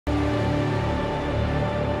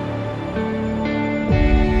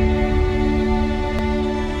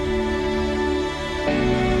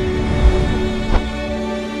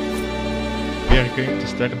We're going to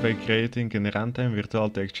start by creating a runtime virtual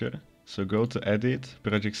texture. So go to Edit,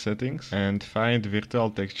 Project Settings, and find Virtual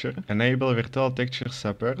Texture. Enable Virtual Texture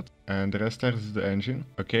Support, and restart the engine.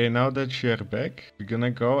 Okay, now that you're back, we're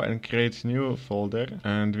gonna go and create a new folder,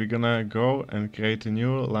 and we're gonna go and create a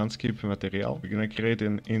new landscape material. We're gonna create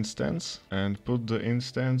an instance, and put the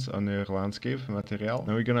instance on your landscape material.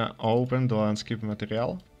 Now we're gonna open the landscape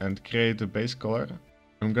material, and create the base color.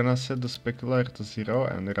 I'm gonna set the specular to 0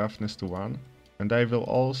 and the roughness to 1. And I will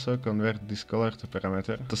also convert this color to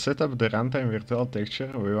parameter. To set up the runtime virtual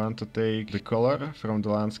texture, we want to take the color from the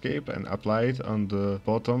landscape and apply it on the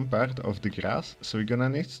bottom part of the grass. So we're gonna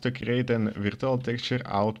need to create a virtual texture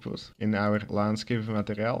output in our landscape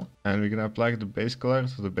material. And we're gonna apply the base color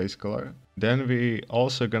to the base color. Then we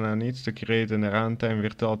also gonna need to create a runtime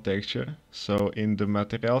virtual texture. So in the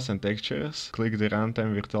materials and textures, click the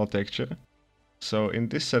runtime virtual texture. So in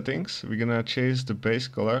these settings, we're gonna change the base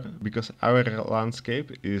color because our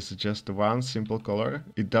landscape is just one simple color.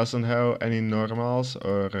 It doesn't have any normals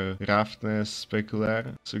or roughness,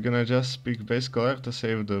 specular. So we're gonna just pick base color to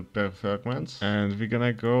save the performance. And we're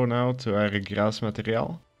gonna go now to our grass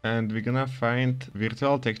material. And we're gonna find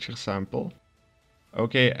virtual texture sample.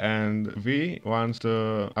 Okay, and we want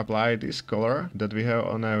to apply this color that we have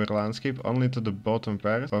on our landscape only to the bottom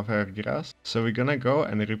part of our grass. So we're gonna go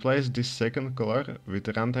and replace this second color with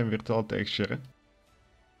runtime virtual texture.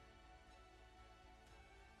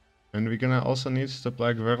 And we're gonna also need to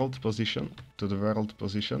plug world position to the world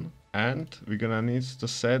position. And we're gonna need to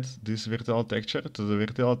set this virtual texture to the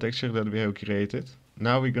virtual texture that we have created.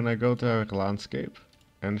 Now we're gonna go to our landscape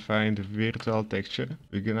and find virtual texture.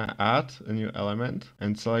 We're gonna add a new element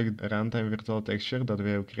and select runtime virtual texture that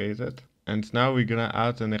we have created. And now we're gonna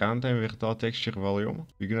add a runtime virtual texture volume.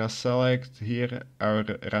 We're gonna select here our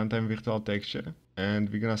runtime virtual texture,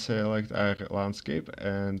 and we're gonna select our landscape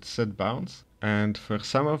and set bounds. And for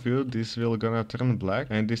some of you, this will gonna turn black,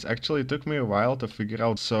 and this actually took me a while to figure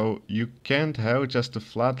out. So you can't have just a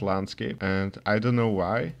flat landscape, and I don't know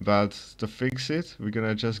why, but to fix it, we're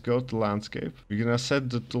gonna just go to landscape. We're gonna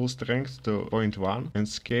set the tool strength to 0.1 and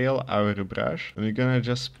scale our brush, and we're gonna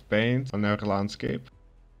just paint on our landscape.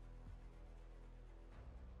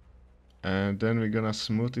 And then we're gonna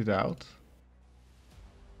smooth it out.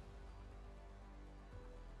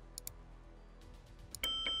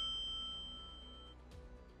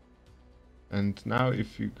 And now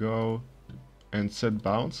if you go and set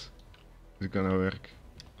bounds, it's gonna work.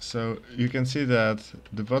 So you can see that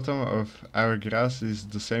the bottom of our grass is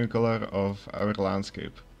the same color of our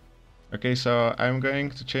landscape. Okay, so I'm going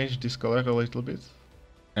to change this color a little bit.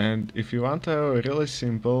 And if you want a really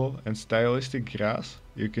simple and stylistic grass,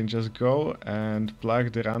 you can just go and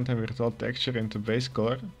plug the runtime virtual texture into base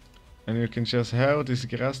color. And you can just have this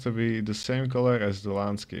grass to be the same color as the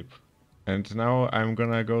landscape. And now I'm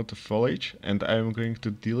gonna go to foliage and I'm going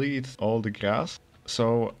to delete all the grass.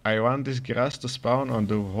 So I want this grass to spawn on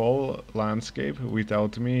the whole landscape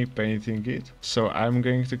without me painting it. So I'm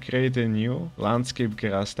going to create a new landscape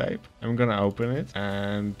grass type. I'm gonna open it,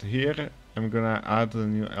 and here I'm gonna add a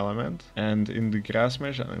new element, and in the grass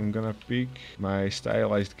mesh I'm gonna pick my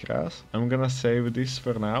stylized grass. I'm gonna save this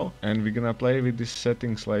for now, and we're gonna play with these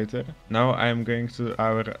settings later. Now I'm going to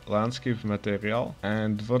our landscape material,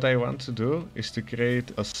 and what I want to do is to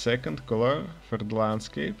create a second color for the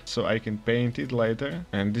landscape so I can paint it later,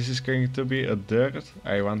 and this is going to be a dirt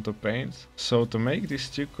I want to paint. So to make these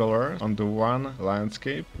two colors on the one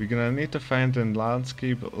landscape, we're gonna need to find a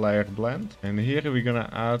landscape layer blend, and here we're gonna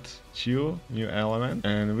add two new elements,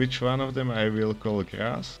 and which one of them I will call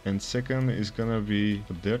grass, and second is gonna be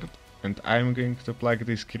dirt. And I'm going to plug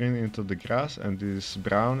this green into the grass and this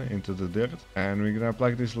brown into the dirt, and we're gonna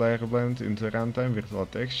plug this layer blend into runtime virtual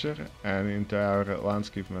texture and into our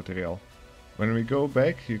landscape material. When we go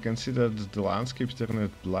back, you can see that the landscape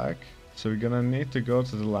turned black. So we're gonna need to go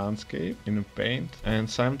to the landscape in paint, and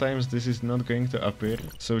sometimes this is not going to appear.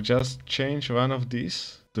 So just change one of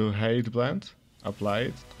these to height blend, apply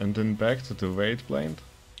it, and then back to the weight blend,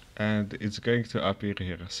 and it's going to appear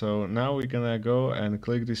here. So now we're gonna go and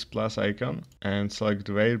click this plus icon and select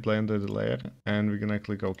the weight blended layer, and we're gonna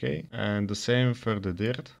click OK, and the same for the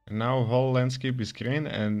dirt. And now whole landscape is green,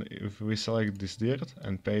 and if we select this dirt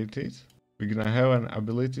and paint it, we're gonna have an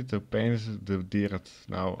ability to paint the dirt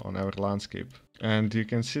now on our landscape. And you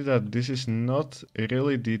can see that this is not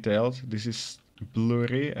really detailed, this is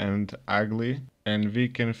blurry and ugly, and we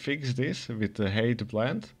can fix this with the height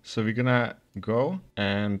blend. So we're gonna go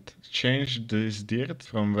and change this dirt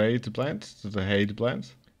from weight blend to the height blend,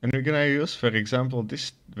 and we're gonna use, for example,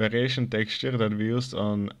 this variation texture that we used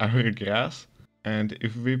on our grass, and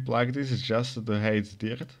if we plug this just to the height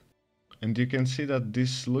dirt, And you can see that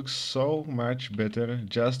this looks so much better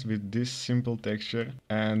just with this simple texture.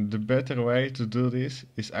 And the better way to do this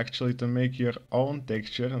is actually to make your own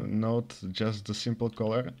texture, not just the simple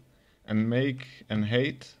color, and make an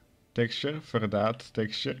height texture for that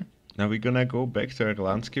texture. Now we're gonna go back to our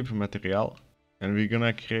landscape material and we're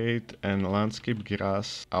gonna create a landscape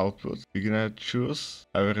grass output. We're gonna choose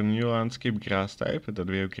our new landscape grass type that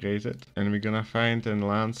we have created, and we're gonna find a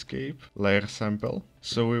landscape layer sample.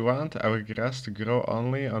 So we want our grass to grow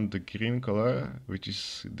only on the green color, which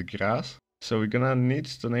is the grass. So we're gonna need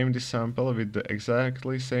to name this sample with the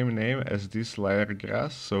exactly same name as this layer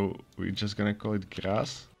grass. So we're just gonna call it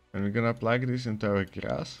grass, and we're gonna plug this into our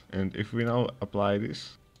grass. And if we now apply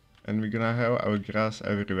this, and we're gonna have our grass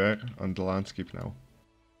everywhere on the landscape now.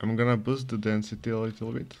 I'm gonna boost the density a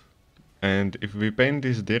little bit. And if we paint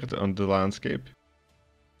this dirt on the landscape,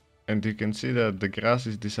 and you can see that the grass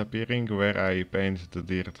is disappearing where I paint the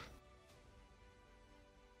dirt.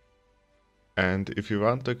 And if you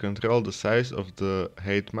want to control the size of the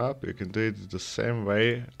height map, you can do it the same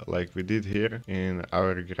way like we did here in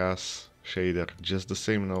our grass shader, just the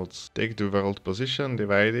same nodes. Take the world position,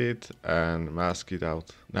 divide it and mask it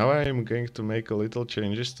out. Now I am going to make a little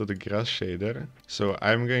changes to the grass shader. So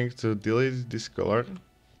I'm going to delete this color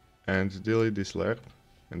and delete this lerp,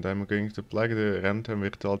 and I'm going to plug the Runtime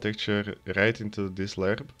virtual texture right into this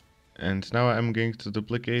lerp. And now I'm going to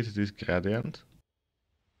duplicate this gradient.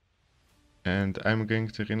 And I'm going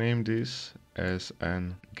to rename this as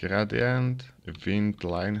an gradient wind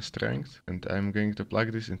line strength, and I'm going to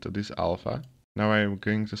plug this into this alpha. Now I'm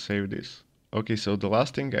going to save this. Okay, so the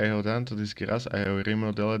last thing I have done to this grass, I have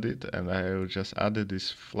remodeled it and I have just added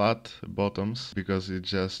these flat bottoms because it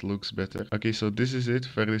just looks better. Okay, so this is it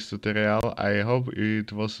for this tutorial. I hope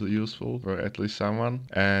it was useful for at least someone,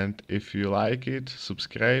 and if you like it,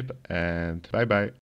 subscribe and bye bye.